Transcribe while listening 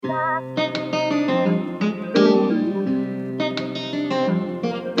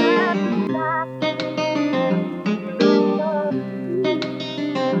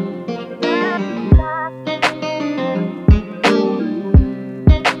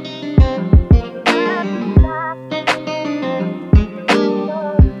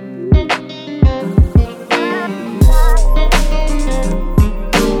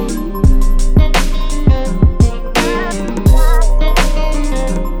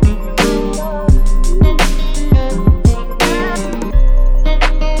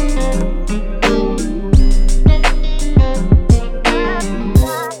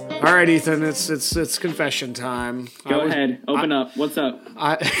Ethan, it's confession time. Go ahead, open up. What's up?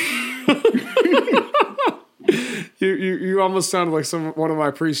 You almost sounded like one of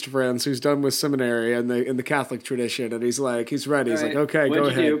my priest friends who's done with seminary in the Catholic tradition, and he's ready. He's like, okay, go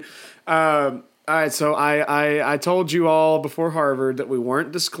ahead. All right, so I told you all before Harvard that we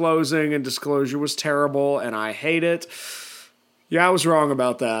weren't disclosing, and disclosure was terrible, and I hate it. Yeah, I was wrong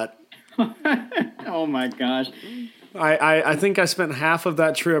about that. Oh my gosh. I think I spent half of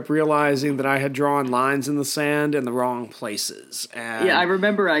that trip realizing that I had drawn lines in the sand in the wrong places. And yeah, I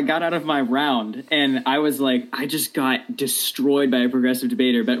remember I got out of my round and I was like, I just got destroyed by a progressive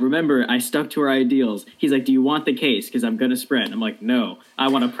debater. But remember, I stuck to our ideals. He's like, do you want the case? Because I'm going to sprint. I'm like, no, I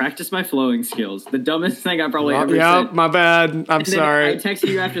want to practice my flowing skills. The dumbest thing I probably ever said. My bad. I'm sorry. I texted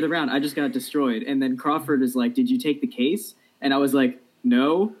you after the round. I just got destroyed. And then Crawford is like, did you take the case? And I was like,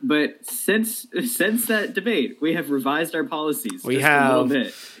 no, but since that debate, we have revised our policies. We just have. A little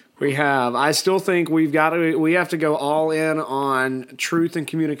bit. We have. I still think we have to go all in on truth and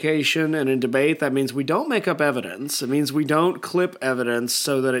communication, and in debate, that means we don't make up evidence. It means we don't clip evidence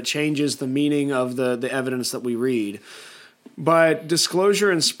so that it changes the meaning of the evidence that we read. But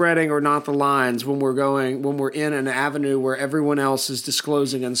disclosure and spreading are not the lines when we're in an avenue where everyone else is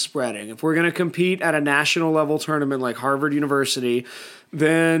disclosing and spreading. If we're going to compete at a national level tournament like Harvard University,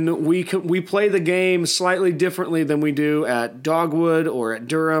 then we play the game slightly differently than we do at Dogwood or at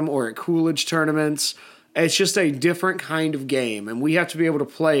Durham or at Coolidge tournaments. It's just a different kind of game, and we have to be able to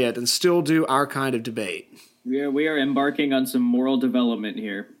play it and still do our kind of debate. We are embarking on some moral development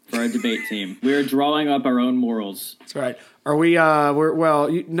here for our debate team. We are drawing up our own morals. That's right. Are we?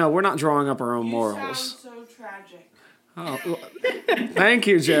 We're not drawing up our own morals. You sound so tragic. Oh, thank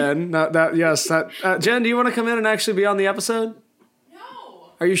you, Jen. Jen, do you want to come in and actually be on the episode? No.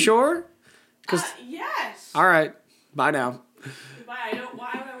 Are you sure? Yes. All right. Bye now. Why would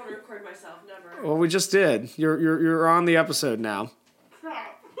I want to record myself? Never. Well, we just did. You're on the episode now.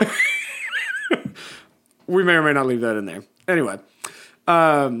 Crap. We may or may not leave that in there. Anyway,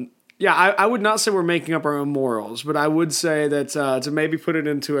 I would not say we're making up our own morals, but I would say that to maybe put it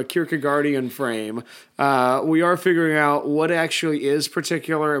into a Kierkegaardian frame, we are figuring out what actually is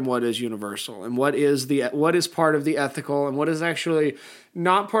particular and what is universal, and what is part of the ethical and what is actually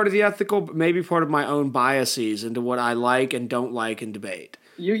not part of the ethical, but maybe part of my own biases into what I like and don't like in debate.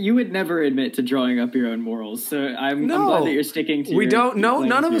 You would never admit to drawing up your own morals, so I'm glad that you're sticking to. We don't. Your No,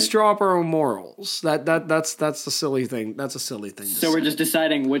 none of here. us draw up our own morals. That's a silly thing. That's a silly thing. So we're just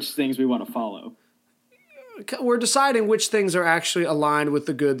deciding which things we want to follow. We're deciding which things are actually aligned with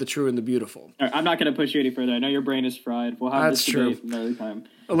the good, the true, and the beautiful. All right, I'm not going to push you any further. I know your brain is fried. We'll have this debate another time.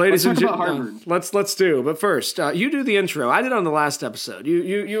 Ladies and gentlemen, Harvard. Let's do. But first, you do the intro. I did on the last episode.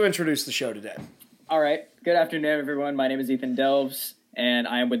 You introduced the show today. All right. Good afternoon, everyone. My name is Ethan Delves. And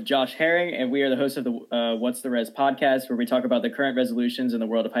I am with Josh Herring, and we are the hosts of the What's the Res podcast, where we talk about the current resolutions in the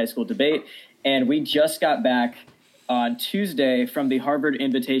world of high school debate. And we just got back on Tuesday from the Harvard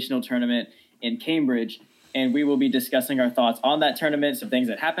Invitational Tournament in Cambridge, and we will be discussing our thoughts on that tournament, some things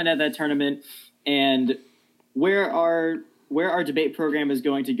that happened at that tournament, and where our debate program is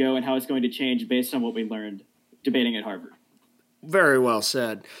going to go and how it's going to change based on what we learned debating at Harvard. Very well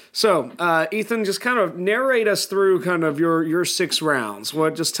said. So, Ethan, just kind of narrate us through kind of your 6 rounds.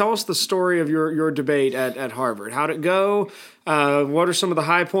 Just tell us the story of your debate at Harvard. How'd it go? What are some of the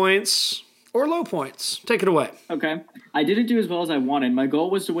high points or low points? Take it away. Okay. I didn't do as well as I wanted. My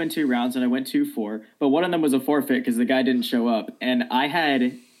goal was to win 2 rounds, and I went 2-4. But one of them was a forfeit because the guy didn't show up. And I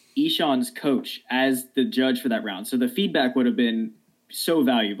had Ishan's coach as the judge for that round. So the feedback would have been so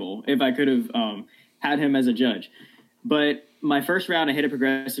valuable if I could have had him as a judge. But my first round, I hit a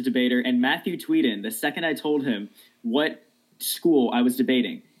progressive debater, and Matthew Tweeden, the second I told him what school I was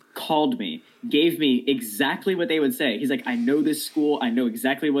debating, called me, gave me exactly what they would say. He's like, I know this school. I know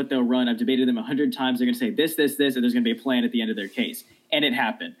exactly what they'll run. I've debated them 100 times. They're going to say this, and there's going to be a plan at the end of their case. And it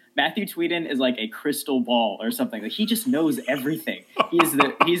happened. Matthew Tweeden is like a crystal ball or something. Like, he just knows everything. He's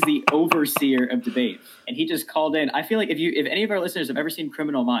the overseer of debate. And he just called in. I feel like if any of our listeners have ever seen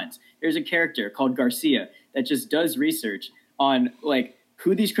Criminal Minds, there's a character called Garcia that just does research on like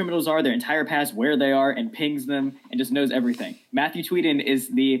who these criminals are, their entire past, where they are, and pings them and just knows everything. Matthew Tweeden is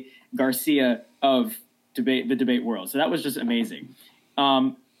the Garcia of the debate world. So that was just amazing.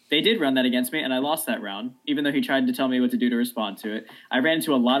 They did run that against me, and I lost that round, even though he tried to tell me what to do to respond to it. I ran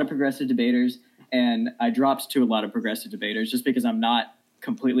into a lot of progressive debaters, and I dropped to a lot of progressive debaters just because I'm not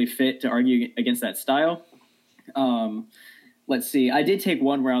completely fit to argue against that style. Let's see. I did take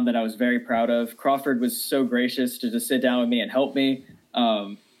one round that I was very proud of. Crawford was so gracious to just sit down with me and help me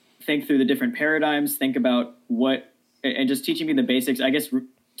think through the different paradigms, think about and just teaching me the basics. I guess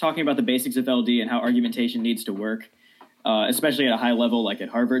talking about the basics of LD and how argumentation needs to work, especially at a high level like at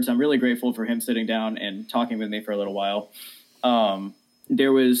Harvard. So I'm really grateful for him sitting down and talking with me for a little while.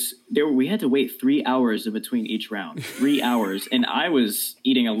 We had to wait 3 hours in between each round, 3 hours. And I was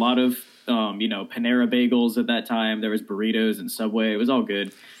eating a lot of, Panera bagels at that time. There was burritos and Subway. It was all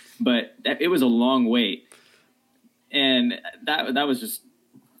good, but it was a long wait. And that was just,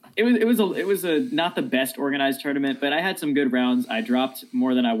 it was a not the best organized tournament, but I had some good rounds. I dropped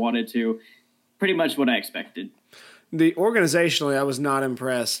more than I wanted to, pretty much what I expected. The organizationally, I was not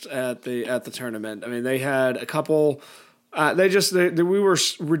impressed at the tournament. I mean, they had a couple. We were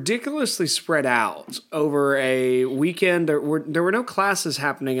ridiculously spread out over a weekend. There were no classes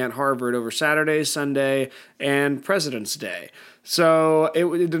happening at Harvard over Saturday, Sunday, and President's Day. So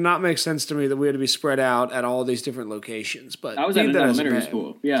it did not make sense to me that we had to be spread out at all these different locations. But I was at an elementary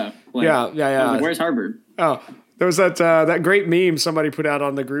school. Yeah. Yeah. I was like, where's Harvard? Oh, there was that great meme somebody put out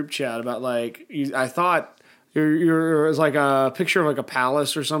on the group chat about I thought it was like a picture of like a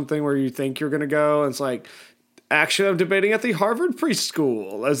palace or something where you think you're going to go. And it's like, actually, I'm debating at the Harvard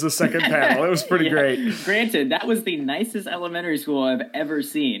preschool as the second panel. It was pretty great. Granted, that was the nicest elementary school I've ever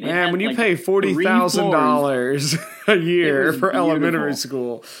seen. Man, when you pay $40,000 a year for elementary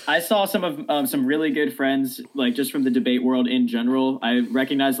school. I saw some really good friends, like just from the debate world in general. I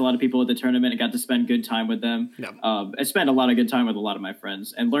recognized a lot of people at the tournament and got to spend good time with them. Yeah. I spent a lot of good time with a lot of my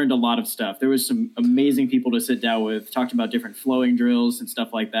friends and learned a lot of stuff. There was some amazing people to sit down with, talked about different flowing drills and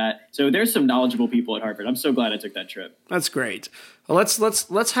stuff like that. So there's some knowledgeable people at Harvard. I'm so glad I took that trip. That's great. Well,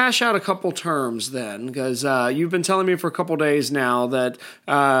 let's hash out a couple terms then, because you've been telling me for a couple days now that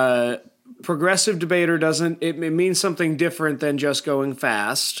progressive debater it means something different than just going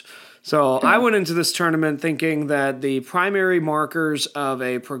fast. So I went into this tournament thinking that the primary markers of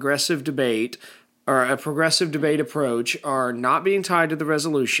a progressive debate or a progressive debate approach are not being tied to the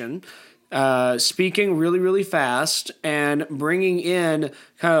resolution, speaking really, really fast, and bringing in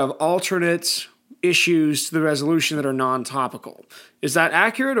kind of alternate issues to the resolution that are non-topical. Is that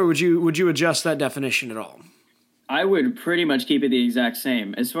accurate, or would you adjust that definition at all? I would pretty much keep it the exact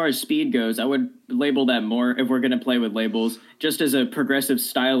same. As far as speed goes, I would label that more, if we're going to play with labels, just as a progressive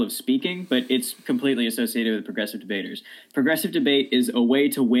style of speaking, but it's completely associated with progressive debaters. Progressive debate is a way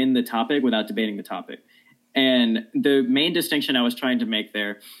to win the topic without debating the topic. And the main distinction I was trying to make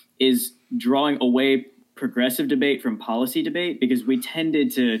there is drawing away progressive debate from policy debate, because we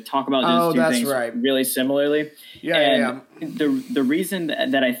tended to talk about those two things really similarly. Yeah. The reason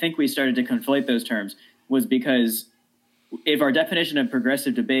that I think we started to conflate those terms was because if our definition of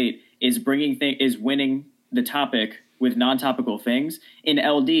progressive debate is winning the topic with non-topical things, in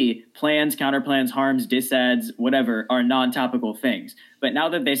LD, plans, counterplans, harms, disads, whatever, are non-topical things. But now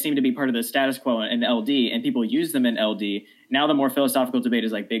that they seem to be part of the status quo in LD and people use them in LD, now the more philosophical debate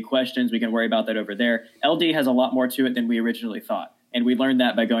is like big questions. We can worry about that over there. LD has a lot more to it than we originally thought. And we learned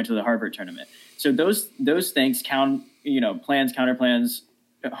that by going to the Harvard tournament. So those things plans, counterplans,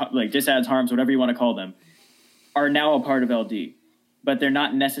 like disads, harms, whatever you want to call them, are now a part of LD, but they're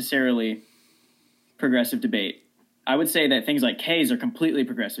not necessarily progressive debate. I would say that things like Ks are completely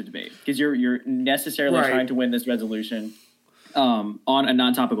progressive debate, because you're necessarily trying to win this resolution on a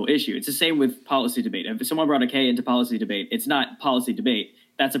non-topical issue. It's the same with policy debate. If someone brought a K into policy debate, it's not policy debate.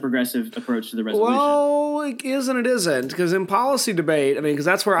 That's a progressive approach to the resolution. Well, it is and it isn't, because in policy debate, because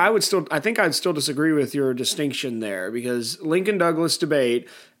that's where I think I'd still disagree with your distinction there, because Lincoln Douglas debate,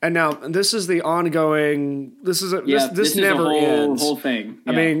 and now this is the ongoing, this never ends. Whole thing.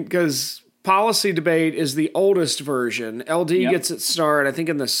 Yeah. Because policy debate is the oldest version. LD gets its start, I think,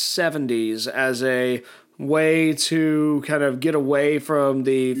 in the 70s as a way to kind of get away from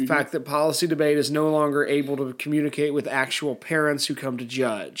the fact that policy debate is no longer able to communicate with actual parents who come to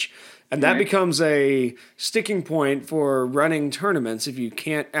judge. And that becomes a sticking point for running tournaments. If you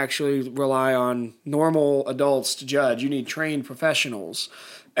can't actually rely on normal adults to judge, you need trained professionals.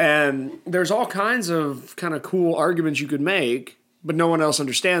 And there's all kinds of kind of cool arguments you could make, but no one else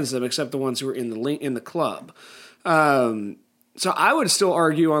understands them except the ones who are in the club. So I would still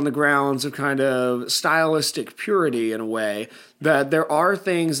argue on the grounds of kind of stylistic purity in a way that there are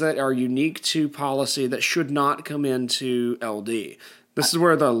things that are unique to policy that should not come into LD. This is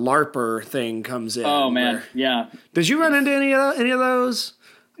where the LARPer thing comes in. Oh, man, yeah. Did you run into any of those?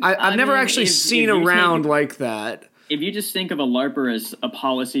 I've never actually seen a round like that. If you just think of a LARPer as a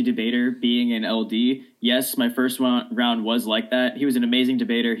policy debater being in LD, yes, my first round was like that. He was an amazing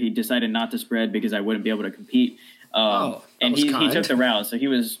debater. He decided not to spread because I wouldn't be able to compete. And he took the round, so he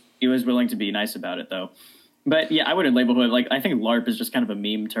was willing to be nice about it, though. But yeah, I wouldn't label it like, I think LARP is just kind of a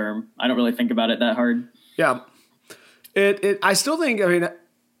meme term. I don't really think about it that hard. Yeah, I still think.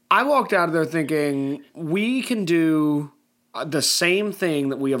 I walked out of there thinking we can do the same thing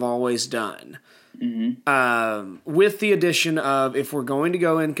that we have always done. With the addition of if we're going to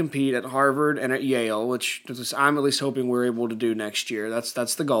go and compete at Harvard and at Yale, which I'm at least hoping we're able to do next year.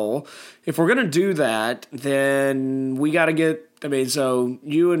 That's the goal. If we're going to do that, then we got to get. I mean, so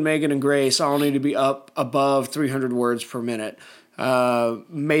you and Megan and Grace all need to be up above 300 words per minute,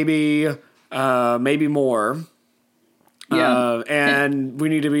 maybe more. Yeah. And we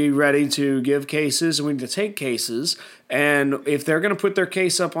need to be ready to give cases, and we need to take cases. And if they're going to put their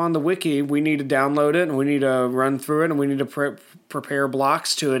case up on the wiki, we need to download it, and we need to run through it, and we need to prepare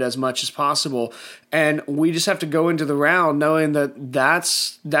blocks to it as much as possible. And we just have to go into the round knowing that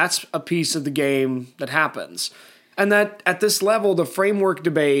that's a piece of the game that happens. And that at this level, the framework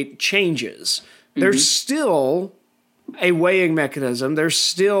debate changes. There's still a weighing mechanism. There's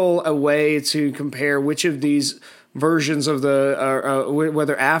still a way to compare which of these versions of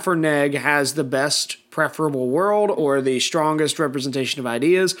whether AF or neg has the best preferable world or the strongest representation of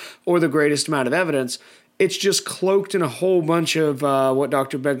ideas or the greatest amount of evidence. It's just cloaked in a whole bunch of what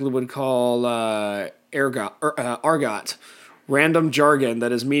Dr. Begley would call argot, random jargon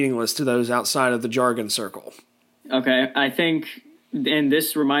that is meaningless to those outside of the jargon circle. Okay, I think, and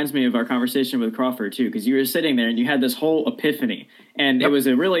this reminds me of our conversation with Crawford too, because you were sitting there and you had this whole epiphany, and it was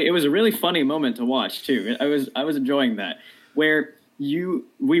a really funny moment to watch too. I was enjoying that, where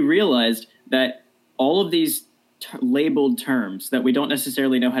we realized that all of these labeled terms that we don't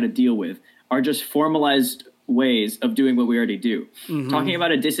necessarily know how to deal with are just formalized ways of doing what we already do. Talking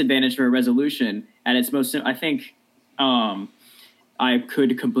about a disadvantage for a resolution at its most, I think, I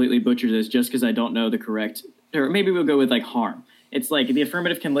could completely butcher this just because I don't know the correct. Or maybe we'll go with like harm. It's like the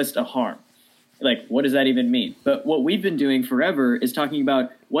affirmative can list a harm. Like, what does that even mean? But what we've been doing forever is talking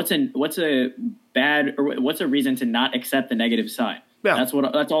about what's a bad or what's a reason to not accept the negative side. Yeah. That's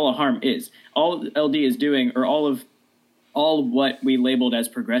all a harm is. All LD is doing, or all what we labeled as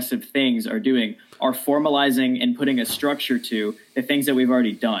progressive things are doing, are formalizing and putting a structure to the things that we've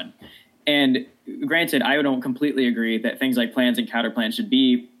already done. And granted, I don't completely agree that things like plans and counterplans should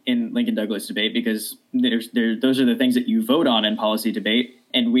be in Lincoln Douglas debate, because those are the things that you vote on in policy debate,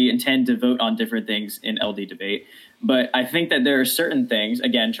 and we intend to vote on different things in LD debate. But I think that there are certain things,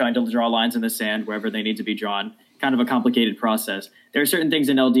 again, trying to draw lines in the sand wherever they need to be drawn, kind of a complicated process. There are certain things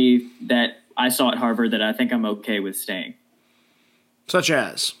in LD that I saw at Harvard that I think I'm okay with staying. Such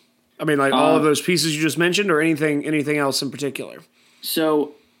as? I mean, like all of those pieces you just mentioned, or anything else in particular?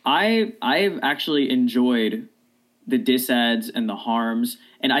 So I've actually enjoyed the disads and the harms,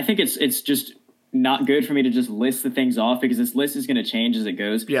 and I think it's just not good for me to just list the things off, because this list is going to change as it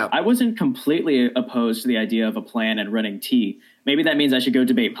goes. Yeah. I wasn't completely opposed to the idea of a plan and running T. Maybe that means I should go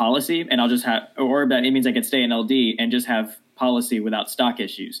debate policy, and I'll just have, or that it means I could stay in LD and just have policy without stock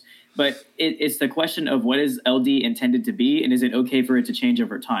issues. But it's the question of what is LD intended to be, and is it okay for it to change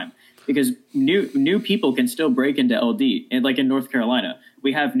over time? Because new people can still break into LD, and like in North Carolina,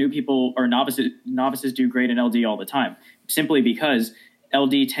 we have new people, or novices do great in LD all the time, simply because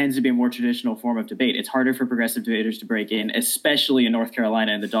LD tends to be a more traditional form of debate. It's harder for progressive debaters to break in, especially in North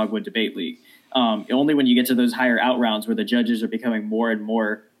Carolina in the Dogwood Debate League. Only when you get to those higher out rounds where the judges are becoming more and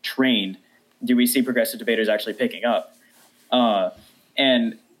more trained do we see progressive debaters actually picking up.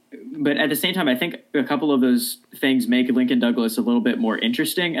 But at the same time, I think a couple of those things make Lincoln Douglas a little bit more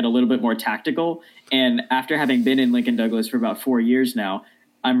interesting and a little bit more tactical. And after having been in Lincoln Douglas for about 4 years now,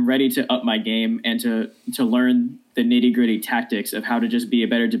 I'm ready to up my game and to learn the nitty-gritty tactics of how to just be a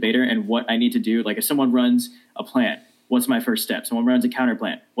better debater and what I need to do. Like if someone runs a plan, what's my first step? Someone runs a counter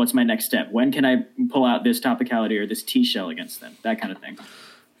plan, what's my next step? When can I pull out this topicality or this T-shell against them? That kind of thing.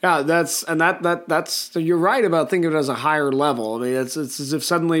 Yeah, that's you're right about thinking of it as a higher level. I mean, it's as if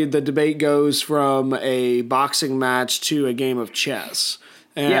suddenly the debate goes from a boxing match to a game of chess.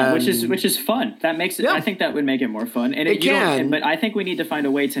 And yeah, which is fun. That makes it. Yeah. I think that would make it more fun. And it can. But I think we need to find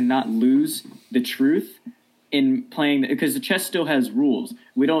a way to not lose the truth in playing, because the chess still has rules.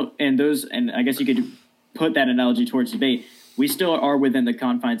 We don't, and I guess you could put that analogy towards debate. We still are within the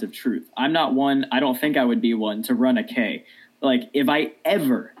confines of truth. I'm not one. I don't think I would be one to run a K. Like, if I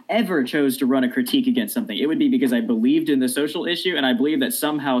ever chose to run a critique against something, it would be because I believed in the social issue, and I believe that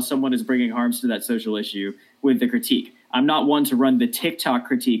somehow someone is bringing harms to that social issue with the critique. I'm not one to run the TikTok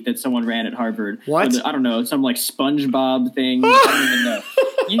critique that someone ran at Harvard. What? I don't know, some like SpongeBob thing. I don't even know.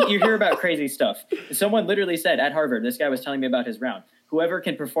 You hear about crazy stuff. Someone literally said at Harvard, this guy was telling me about his round, whoever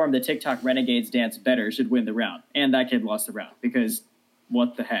can perform the TikTok Renegades dance better should win the round. And that kid lost the round, because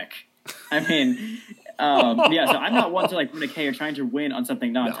what the heck? I mean... so I'm not one to like run a K or trying to win on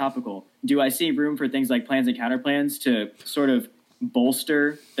something non-topical. No. Do I see room for things like plans and counterplans to sort of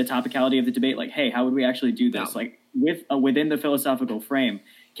bolster the topicality of the debate. Like, hey, how would we actually do this? Yeah. Like within the philosophical frame,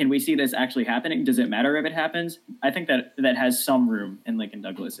 can we see this actually happening? Does it matter if it happens? I think that has some room in Lincoln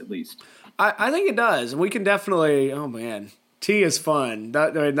Douglas, at least. I think it does. We can definitely. Oh man, tea is fun.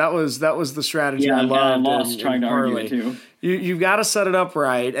 That was the strategy I loved. I lost trying to argue it too. You've got to set it up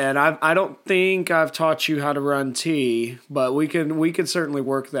right, and I don't think I've taught you how to run tea, but we can certainly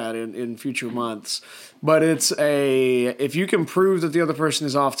work that in future months. But if you can prove that the other person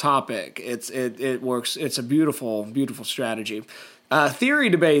is off topic, it works. It's a beautiful strategy. Theory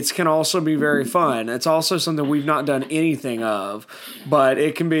debates can also be very fun. It's also something we've not done anything of, but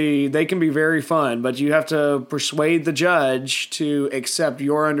they can be very fun. But you have to persuade the judge to accept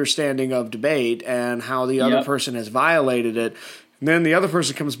your understanding of debate and how the other person has violated it. And then the other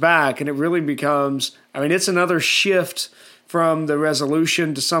person comes back, and it really becomes. I mean, it's another shift from the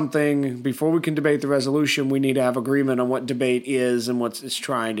resolution to something. Before we can debate the resolution, we need to have agreement on what debate is and what it's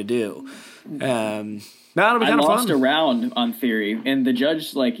trying to do. I lost a round on theory, and the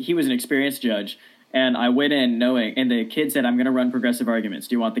judge, he was an experienced judge, and I went in knowing, and the kid said, I'm going to run progressive arguments.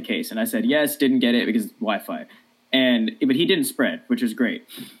 Do you want the case? And I said, yes, didn't get it because Wi-Fi. But he didn't spread, which was great.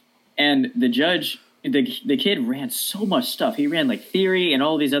 And the judge, the kid ran so much stuff. He ran theory and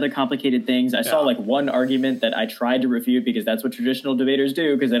all these other complicated things. I saw one argument that I tried to refute because that's what traditional debaters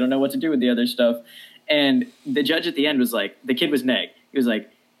do because they don't know what to do with the other stuff. And the judge at the end was the kid was neg. He was like,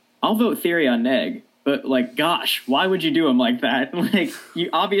 I'll vote theory on neg. But gosh, why would you do him like that?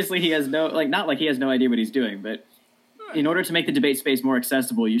 Obviously he has no, not he has no idea what he's doing, but in order to make the debate space more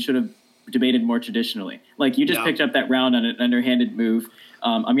accessible, you should have debated more traditionally. You just picked up that round on an underhanded move.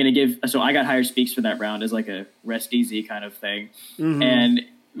 I'm going to so I got higher speaks for that round as a rest easy kind of thing. Mm-hmm. And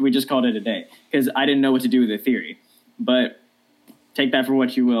we just called it a day because I didn't know what to do with the theory, but take that for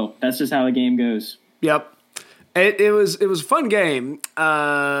what you will. That's just how the game goes. Yep. It was a fun game.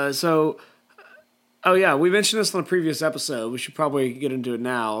 Oh yeah, we mentioned this on a previous episode. We should probably get into it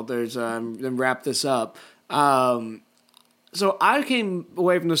now. There's then wrap this up. So I came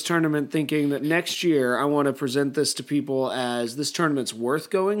away from this tournament thinking that next year I want to present this to people as this tournament's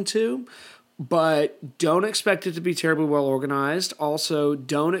worth going to, but don't expect it to be terribly well organized. Also,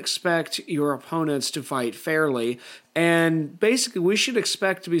 don't expect your opponents to fight fairly, and basically we should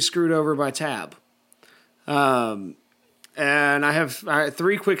expect to be screwed over by Tab. And I have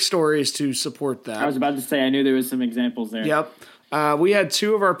 3 quick stories to support that. I was about to say, I knew there was some examples there. Yep. We had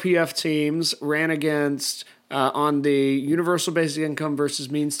 2 of our PF teams ran against on the universal basic income versus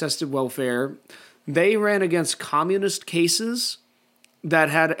means tested welfare. They ran against communist cases that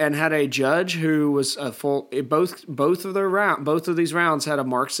had a judge who was a full. Both of these rounds had a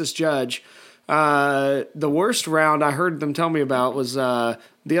Marxist judge. The worst round I heard them tell me about was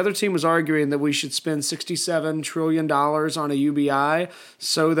the other team was arguing that we should spend $67 trillion on a UBI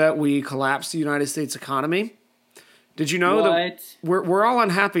so that we collapse the United States economy. Did you know that we're all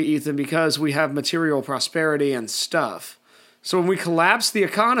unhappy, Ethan, because we have material prosperity and stuff. So when we collapse the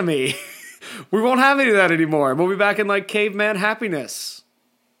economy, we won't have any of that anymore. We'll be back in caveman happiness.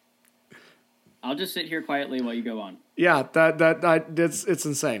 I'll just sit here quietly while you go on. Yeah, it's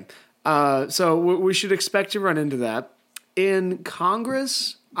insane. So we should expect to run into that in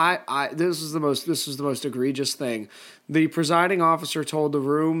Congress. This was the most egregious thing. The presiding officer told the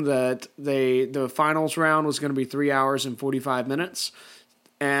room that the finals round was going to be 3 hours and 45 minutes,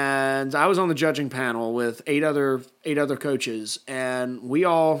 and I was on the judging panel with eight other coaches, and we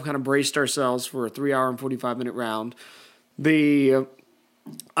all kind of braced ourselves for a 3 hour and 45 minute round. The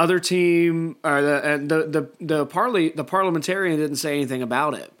other team, or the parliamentarian didn't say anything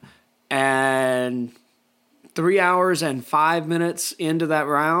about it. And 3 hours and 5 minutes into that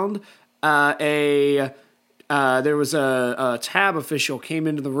round, there was a tab official came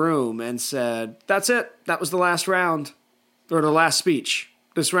into the room and said, "That's it. That was the last round, or the last speech.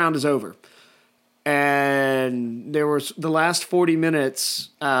 This round is over." And there was the last 40 minutes.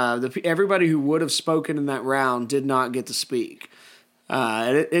 Everybody who would have spoken in that round did not get to speak.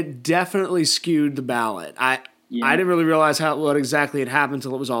 It definitely skewed the ballot. I didn't really realize what exactly had happened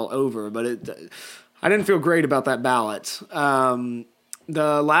until it was all over, but I didn't feel great about that ballot.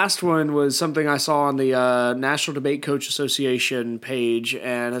 The last one was something I saw on the National Debate Coach Association page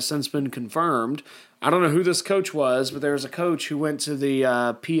and has since been confirmed. I don't know who this coach was, but there was a coach who went to the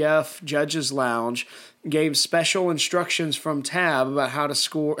PF Judges Lounge, gave special instructions from Tab about how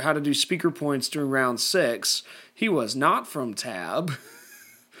to do speaker points during round 6. He was not from Tab.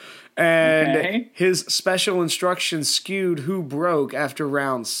 And his special instructions skewed who broke after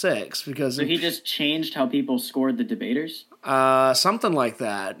round 6 because so he just changed how people scored the debaters. something like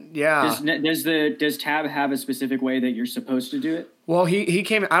that. Yeah. Does Tab have a specific way that you're supposed to do it? Well, he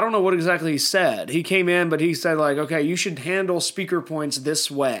came. I don't know what exactly he said. He came in, but he said like, okay, you should handle speaker points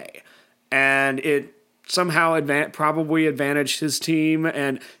this way, and it somehow probably advantaged his team.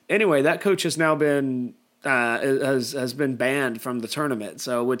 And anyway, that coach has now been has been banned from the tournament.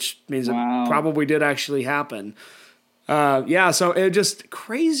 So which means it probably did actually happen. So it just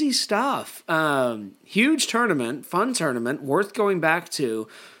crazy stuff. Huge tournament, fun tournament, worth going back to.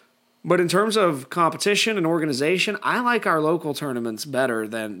 But in terms of competition and organization, I like our local tournaments better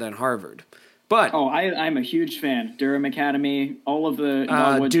than Harvard. But I'm a huge fan. Durham Academy, all of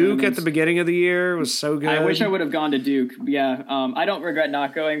the Duke at the beginning of the year was so good. I wish I would have gone to Duke. Yeah, I don't regret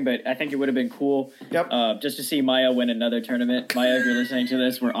not going, but I think it would have been cool. Yep. Just to see Maya win another tournament. Maya, if you're listening to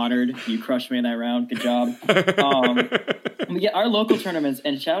this, we're honored. You crushed me in that round. Good job. Yeah, our local tournaments,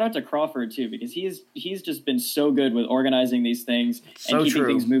 and shout out to Crawford too, because he's just been so good with organizing these things and keeping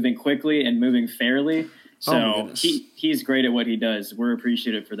things moving quickly and moving fairly. So he's great at what he does. We're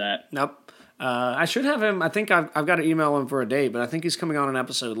appreciative for that. Nope. I should have him. I think I've got to email him for a date, but I think he's coming on an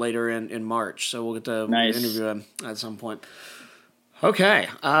episode later in March, so we'll get to interview him at some point. Okay.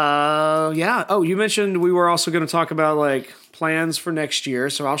 Yeah. Oh, you mentioned we were also going to talk about like plans for next year,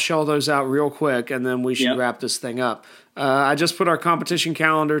 so I'll shell those out real quick, and then we should wrap this thing up. I just put our competition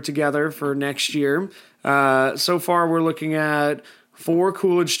calendar together for next year. So far, we're looking at 4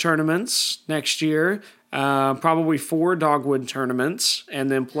 Coolidge tournaments next year. Probably 4 Dogwood tournaments,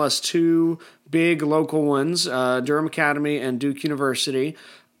 and then plus 2 big local ones, Durham Academy and Duke University.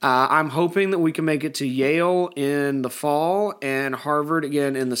 I'm hoping that we can make it to Yale in the fall and Harvard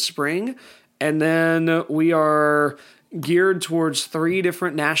again in the spring. And then we are geared towards 3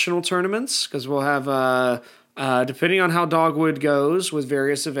 different national tournaments because we'll have, depending on how Dogwood goes with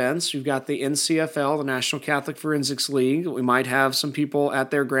various events, we've got the NCFL, the National Catholic Forensics League. We might have some people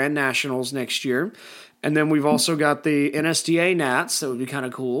at their Grand Nationals next year. And then we've also got the NSDA Nats. That would be kind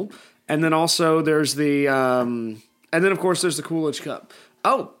of cool. And then also there's the, and then of course there's the Coolidge Cup.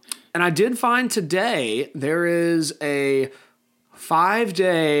 Oh, and I did find today there is a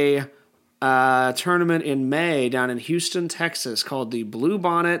 5-day tournament in May down in Houston, Texas called the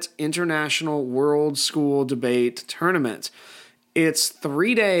Bluebonnet International World School Debate Tournament. It's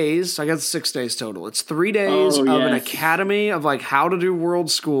 3 days. I guess 6 days total. It's 3 days of an academy of like how to do World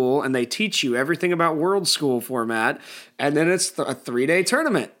School, and they teach you everything about World School format. And then it's a 3-day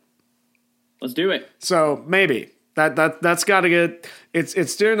tournament. Let's do it. So maybe that's got to get.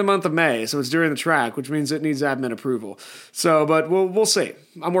 It's during the month of May, so it's during the track, which means it needs admin approval. So, but we'll see.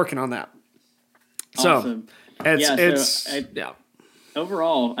 I'm working on that. Awesome. So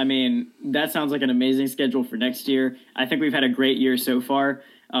overall, I mean, that sounds like an amazing schedule for next year. I think we've had a great year so far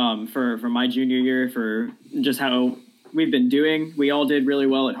for my junior year, for just how we've been doing. We all did really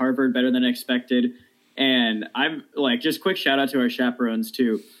well at Harvard, better than expected. And I'm like, just quick shout out to our chaperones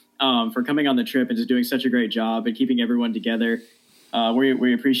too for coming on the trip and just doing such a great job and keeping everyone together.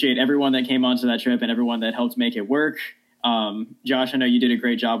 We appreciate everyone that came onto that trip and everyone that helped make it work. Josh, I know you did a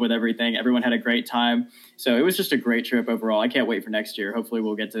great job with everything. Everyone had a great time. So it was just a great trip overall. I can't wait for next year. Hopefully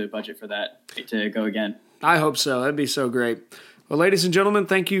we'll get to the budget for that to go again. I hope so. That'd be so great. Well, ladies and gentlemen,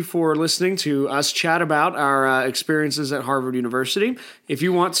 thank you for listening to us chat about our experiences at Harvard University. If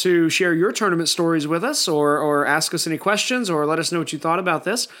you want to share your tournament stories with us or ask us any questions or let us know what you thought about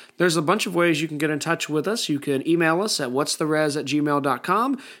this, there's a bunch of ways you can get in touch with us. You can email us at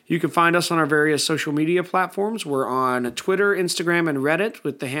whatstherez@gmail.com. You can find us on our various social media platforms. We're on Twitter, Instagram, and Reddit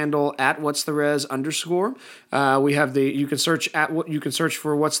with the handle @whatstherez_. We have you can search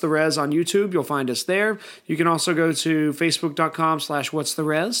for What's the Rez on YouTube. You'll find us there. You can also go to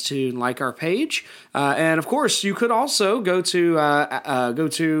facebook.com/whatstherez to like our page. And of course, you could also go to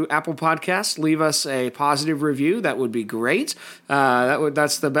Apple Podcasts, leave us a positive review. That would be great.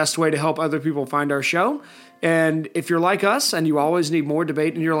 That's the best way to help other people find our show. And if you're like us and you always need more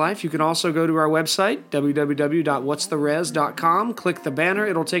debate in your life, you can also go to our website, www.whatstherez.com. Click the banner.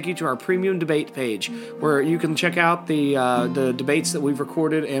 It'll take you to our premium debate page where you can check out the debates that we've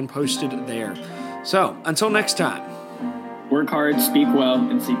recorded and posted there. So, until next time. Work hard, speak well,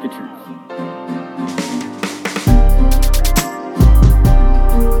 and seek the truth.